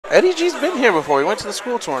Eddie G's been here before. He went to the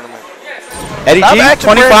school tournament. Eddie G, 25?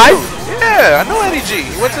 Yeah, I know Eddie G.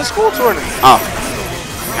 He went to the school tournament. Oh.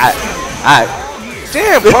 Alright.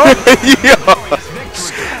 Damn, bro.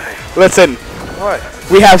 Listen. What?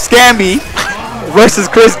 We have Scamby versus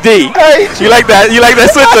Chris D. Hey, you like that? You like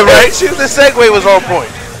that switch up, right? The segue was on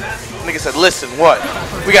point. Nigga said, listen, what?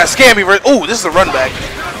 We got Scamby versus... Ooh, this is a run back.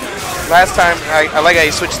 Last time, I like how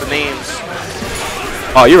you switched the names.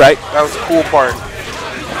 Oh, you're right. That was the cool part.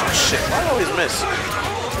 Oh, shit. Why do I always miss?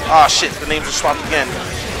 Oh, shit. The names are swapped again.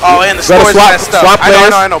 Oh, and the scores messed up.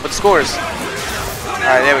 I know, but scores. All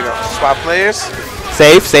right, there we go. Swap players.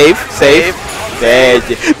 Save. There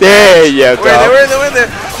you go. We're in there.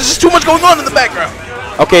 There's just too much going on in the background.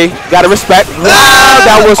 Okay, gotta respect. Wow,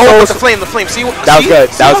 that was so... the flame. See, that was good.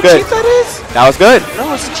 That was good. That was good.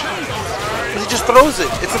 No, it's cheap. He just throws it.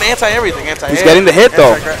 It's an anti-everything. He's getting the hit,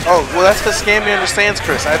 though. Oh, well, that's because Scamby understands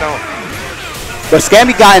Chris. I don't. But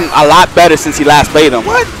Scamby gotten a lot better since he last played him.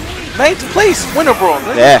 What? 9th place. Winner brawl.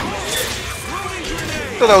 Yeah.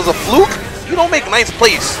 So that was a fluke? You don't make 9th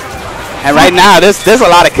place. And right now, there's a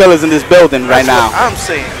lot of killers in this building right now. I'm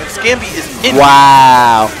saying. Scamby is in.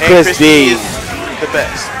 Wow. Chris D is the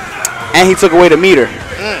best. And he took away the meter.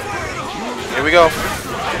 Here we go.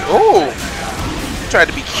 Oh. Tried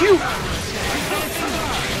to be cute.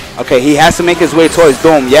 Okay, he has to make his way towards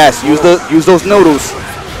Doom. Yes, use those noodles.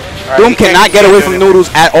 Right, Doom cannot get away from noodles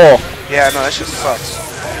at all. Yeah, no, that just sucks.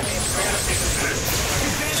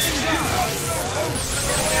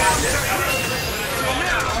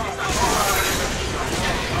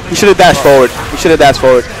 He should have dashed forward.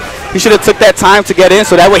 He should have took that time to get in,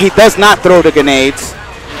 so that way he does not throw the grenades.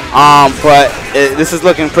 But this is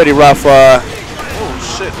looking pretty rough. Oh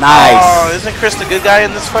shit! Nice. Oh, isn't Chris the good guy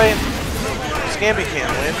in this fight? Scamby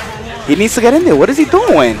can't win. He needs to get in there. What is he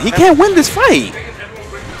doing? He can't win this fight.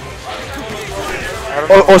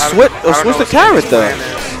 Or switch the character.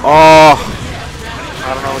 Oh.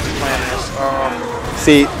 I don't know what the plan is.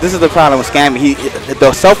 See, this is the problem with Scamby.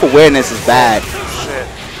 The self-awareness is bad. Shit.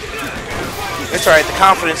 It's alright, the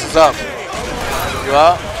confidence is up. You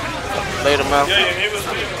up? Later, Mel.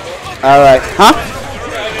 Alright. Huh?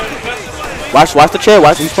 Watch the chair.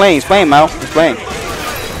 He's playing, Mel. He's playing.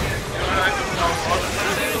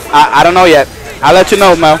 I don't know yet. I'll let you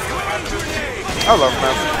know, Mel. I love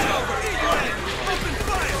Mel.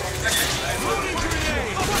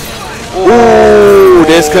 Ooh,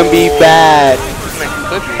 this can be bad.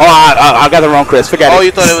 Oh, I got the wrong Chris. Forget it. Oh,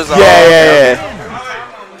 you thought it was... Yeah.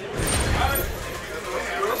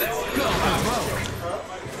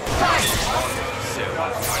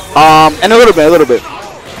 And a little bit.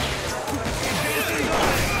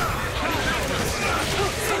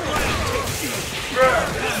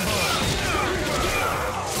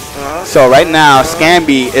 So right now,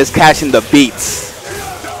 Scamby is catching the beats.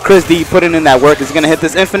 Chris D putting in that work. Is he gonna hit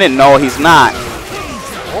this infinite? No, he's not.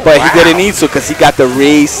 But he didn't need to because he got the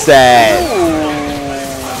reset.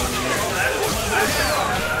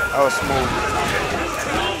 That was smooth.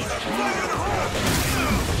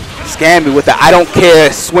 Scamby with the I don't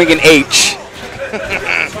care swinging H.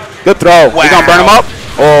 Good throw. Wow. You gonna burn him up?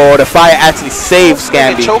 Oh, the fire actually saved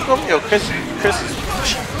Scamby. Choke him? Yo, Chris is...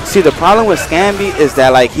 See, the problem with Scamby is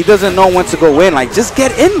that like he doesn't know when to go in. Like, just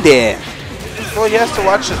get in there. Well, he has to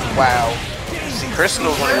watch it. Wow. See, Chris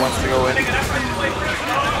knows when he wants to go in.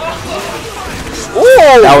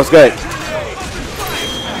 Ooh! That was good.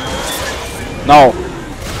 No.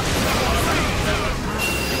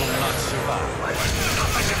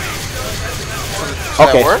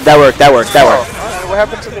 Okay, that worked. All right, what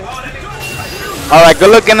happened to the... All right, good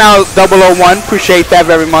looking out, 001. Appreciate that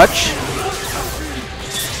very much.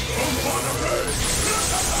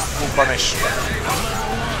 Punish.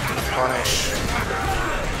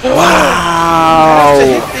 Wow. You have to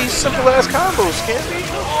hit these simple ass combos, can't he?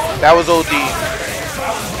 That was OD.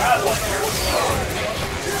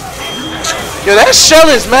 Yo, that shell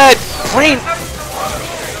is mad brain.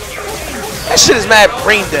 That shit is mad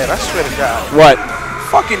brain dead. I swear to God. What?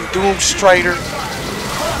 Fucking Doom Strider.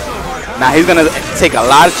 Now he's gonna take a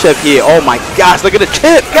lot of chip here. Oh my gosh, look at the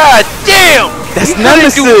chip. God damn. That's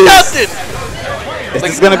nemesis. Do nothing. Is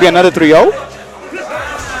this gonna be another 3-0?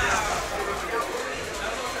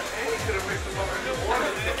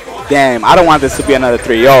 Damn, I don't want this to be another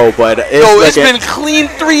 3-0, but it's been clean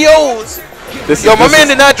 3-0s. Yo, my man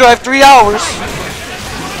did not drive 3 hours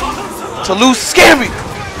to lose Scamby.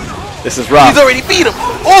 This is rough. He's already beat him.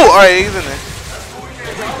 Oh, all right, he's in there.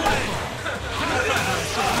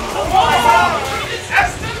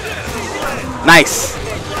 Nice.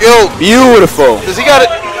 Yo, beautiful. Does he got it?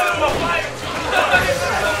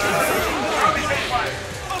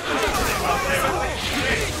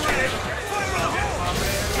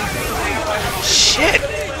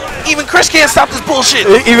 Even Chris can't stop this bullshit.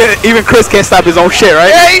 Even Chris can't stop his own shit,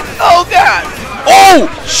 right? Hey, oh god. Oh,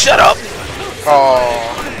 shut up. Oh.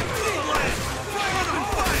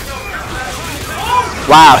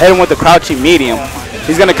 Wow, hit him with the crouching medium.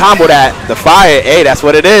 He's gonna combo that. The fire. Hey, that's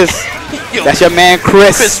what it is. Yo, that's your man,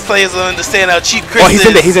 Chris. Chris players don't understand how cheap Chris is.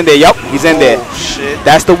 He's in there. Yup, he's in there. Shit.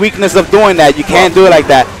 That's the weakness of doing that. You can't do it like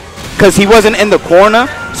that. Because he wasn't in the corner,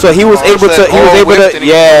 so he was able to.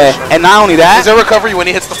 Yeah, and not only that. Is there recovery when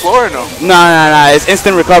he hits the floor or no? No. It's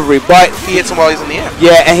instant recovery, but he hits him while he's in the air.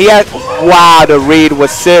 Yeah, and he had. Wow, the read was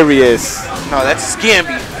serious. No, that's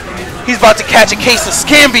Scamby. He's about to catch a case of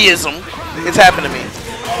Scambyism. It's happened to me.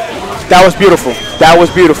 That was beautiful. That was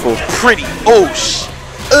beautiful. Pretty. Oh sh.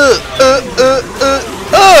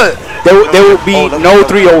 There will be no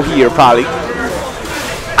 3-0 here, probably.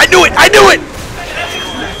 I knew it. I knew it.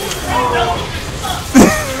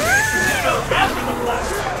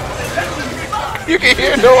 You can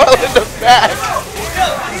hear Noel in the back.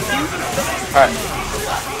 All right.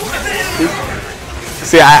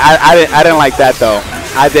 See, I didn't like that though.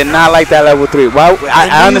 I did not like that level 3. Well,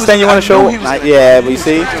 I understand you want to show. Yeah, but you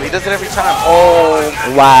see. He does it every time. Oh.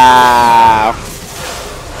 Wow.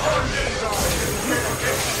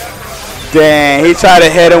 Dang, he tried to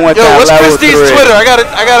hit him with that level 3. What's Chris D's Twitter? I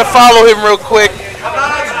gotta follow him real quick. I'm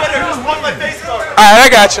not on Twitter. Just want my Facebook. Alright,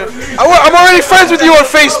 I got you. I'm already friends with you on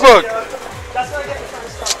Facebook.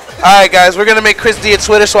 Alright, guys, we're gonna make Chris D a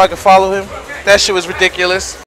Twitter so I can follow him. That shit was ridiculous.